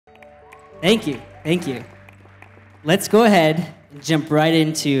Thank you. Thank you. Let's go ahead and jump right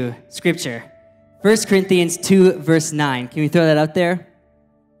into Scripture. 1 Corinthians 2, verse 9. Can we throw that out there?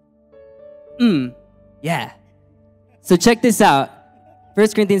 Yeah. So check this out. 1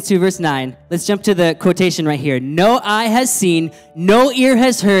 Corinthians 2, verse 9. Let's jump to the quotation right here. No eye has seen, no ear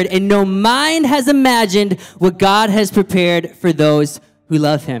has heard, and no mind has imagined what God has prepared for those who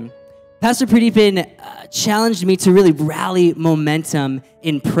love him. Pastor Pradeepan challenged me to really rally momentum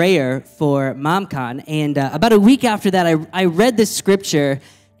in prayer for MomCon. And about a week after that, I read this scripture,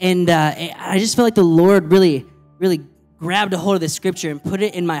 and I just felt like the Lord really grabbed a hold of this scripture and put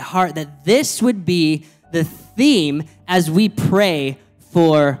it in my heart that this would be the theme as we pray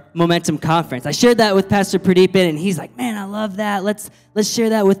for Momentum Conference. I shared that with Pastor Pradeepan, and he's like, man, I love that. Let's share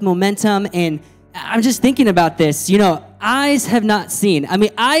that with Momentum. And I'm just thinking about this. You know, eyes have not seen. I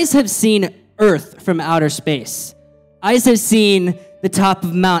mean, eyes have seen Earth from outer space. Eyes have seen the top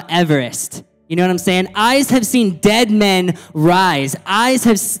of Mount Everest. You know what I'm saying? Eyes have seen dead men rise. Eyes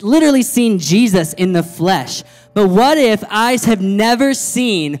have literally seen Jesus in the flesh. But what if eyes have never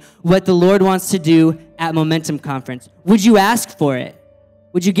seen what the Lord wants to do at Momentum Conference? Would you ask for it?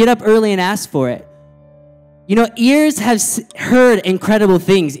 Would you get up early and ask for it? You know, ears have heard incredible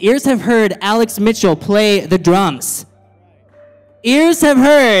things. Ears have heard Alex Mitchell play the drums. Ears have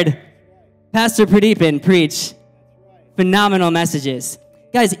heard Pastor Pradeepan preach phenomenal messages.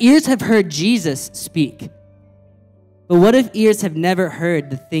 Guys, ears have heard Jesus speak. But what if ears have never heard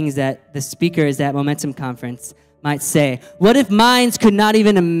the things that the speakers at Momentum Conference might say? What if minds could not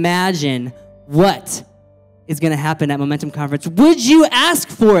even imagine what is going to happen at Momentum Conference? Would you ask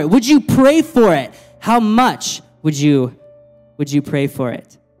for it? Would you pray for it? How much would you pray for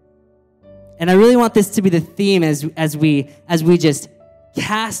it? And I really want this to be the theme as we just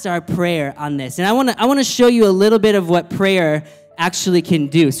cast our prayer on this. And I want to show you a little bit of what prayer actually can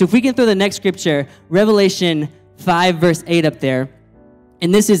do. So if we can throw the next scripture, Revelation 5 verse 8 up there.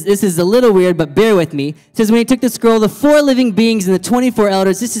 And this is a little weird, but bear with me. It says, when he took the scroll, the 4 living beings and the 24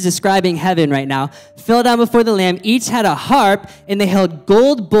 elders, this is describing heaven right now, fell down before the Lamb. Each had a harp, and they held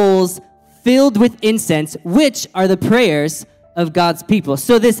gold bowls filled with incense, which are the prayers of God's people.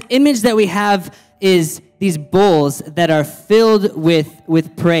 So this image that we have is these bowls that are filled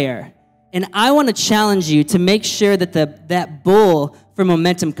with prayer. And I want to challenge you to make sure that that bowl for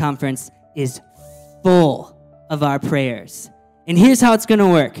Momentum Conference is full of our prayers. And here's how it's going to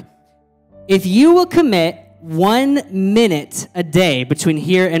work. If you will commit 1 minute a day between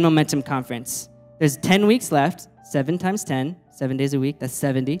here and Momentum Conference, there's 10 weeks left, 7 times 10, 7 days a week, that's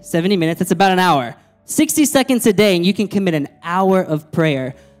 70. 70 minutes, that's about an hour. 60 seconds a day, and you can commit an hour of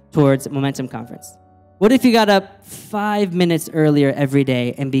prayer towards Momentum Conference. What if you got up 5 minutes earlier every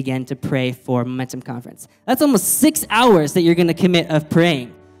day and began to pray for Momentum Conference? That's almost 6 hours that you're going to commit of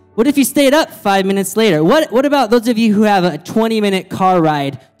praying. What if you stayed up 5 minutes later? What about those of you who have a 20-minute car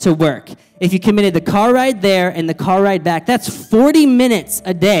ride to work? If you committed the car ride there and the car ride back, that's 40 minutes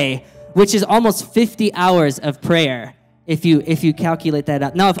a day, which is almost 50 hours of prayer if you calculate that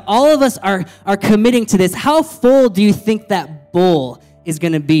out. Now, if all of us are committing to this, how full do you think that bowl is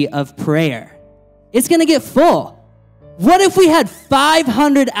going to be of prayer? It's going to get full. What if we had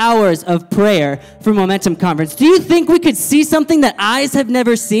 500 hours of prayer for Momentum Conference? Do you think we could see something that eyes have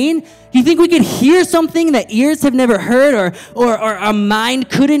never seen? Do you think we could hear something that ears have never heard or our mind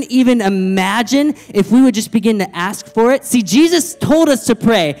couldn't even imagine if we would just begin to ask for it? See, Jesus told us to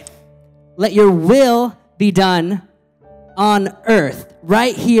pray, let your will be done on earth,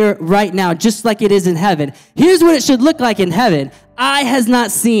 right here, right now, just like it is in heaven. Here's what it should look like in heaven. Eye has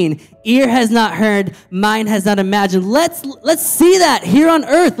not seen, ear has not heard, mind has not imagined. Let's see that here on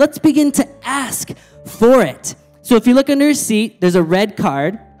earth. Let's begin to ask for it. So if you look under your seat, there's a red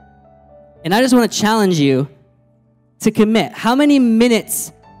card, and I just want to challenge you to commit. How many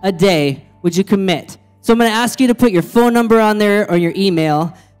minutes a day would you commit? So I'm going to ask you to put your phone number on there or your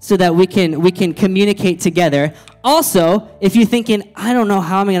email so that we can communicate together. Also, if you're thinking, I don't know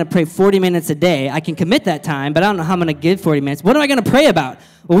how I'm going to pray 40 minutes a day, I can commit that time, but I don't know how I'm going to give 40 minutes. What am I going to pray about?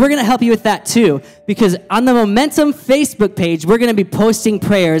 Well, we're going to help you with that too, because on the Momentum Facebook page, we're going to be posting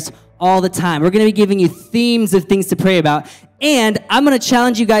prayers all the time. We're going to be giving you themes of things to pray about, and I'm going to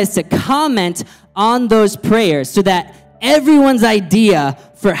challenge you guys to comment on those prayers so that everyone's idea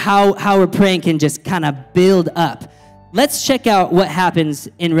for how we're praying can just kind of build up. Let's check out what happens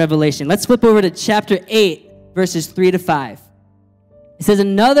in Revelation. Let's flip over to chapter 8, verses 3 to 5. It says,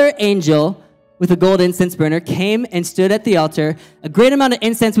 another angel with a gold incense burner came and stood at the altar. A great amount of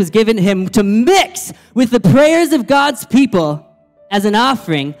incense was given him to mix with the prayers of God's people as an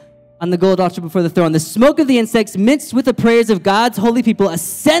offering on the gold altar before the throne. The smoke of the incense mixed with the prayers of God's holy people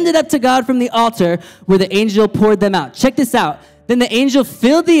ascended up to God from the altar where the angel poured them out. Check this out. Then the angel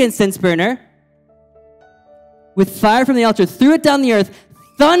filled the incense burner with fire from the altar, threw it down the earth.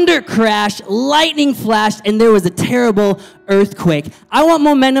 Thunder crashed, lightning flashed, and there was a terrible earthquake. I want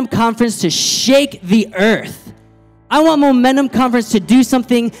Momentum Conference to shake the earth. I want Momentum Conference to do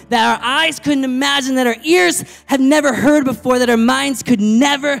something that our eyes couldn't imagine, that our ears have never heard before, that our minds could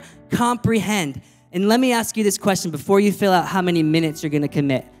never comprehend. And let me ask you this question before you fill out how many minutes you're going to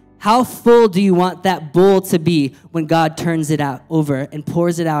commit. How full do you want that bowl to be when God turns it out over and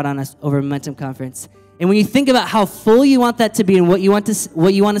pours it out on us over Momentum Conference? And when you think about how full you want that to be and what you want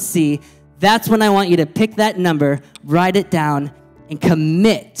to see, that's when I want you to pick that number, write it down, and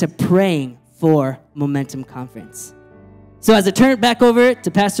commit to praying for Momentum Conference. So as I turn it back over to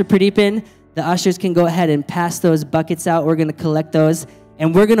Pastor Pradeepan, the ushers can go ahead and pass those buckets out. We're going to collect those,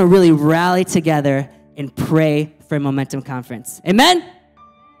 and we're going to really rally together and pray for Momentum Conference. Amen?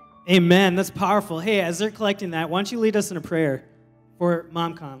 Amen. That's powerful. Hey, as they're collecting that, why don't you lead us in a prayer for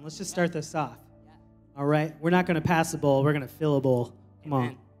MomCon? Let's just start this off. All right? We're not going to pass a bowl. We're going to fill a bowl. Come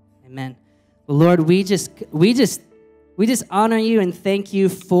on. Amen. Well, Lord, we just honor you and thank you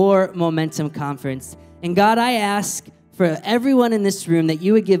for Momentum Conference. And God, I ask for everyone in this room that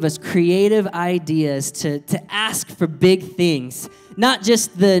you would give us creative ideas to ask for big things. Not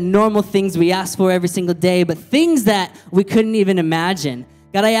just the normal things we ask for every single day, but things that we couldn't even imagine.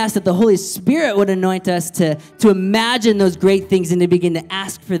 God, I ask that the Holy Spirit would anoint us to imagine those great things and to begin to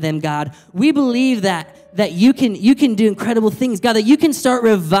ask for them, God. We believe that you can do incredible things, God, that you can start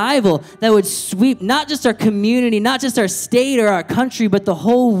revival that would sweep not just our community, not just our state or our country, but the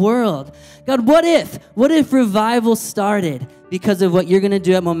whole world. God, what if revival started because of what you're going to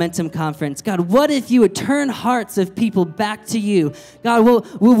do at Momentum Conference? God, what if you would turn hearts of people back to you? God,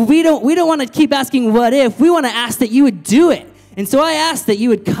 we don't want to keep asking what if. We want to ask that you would do it. And so I ask that you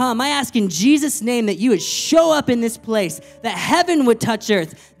would come. I ask in Jesus' name that you would show up in this place, that heaven would touch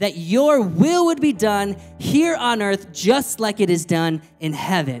earth, that your will would be done here on earth just like it is done in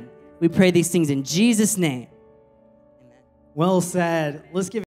heaven. We pray these things in Jesus' name. Well said. Let's give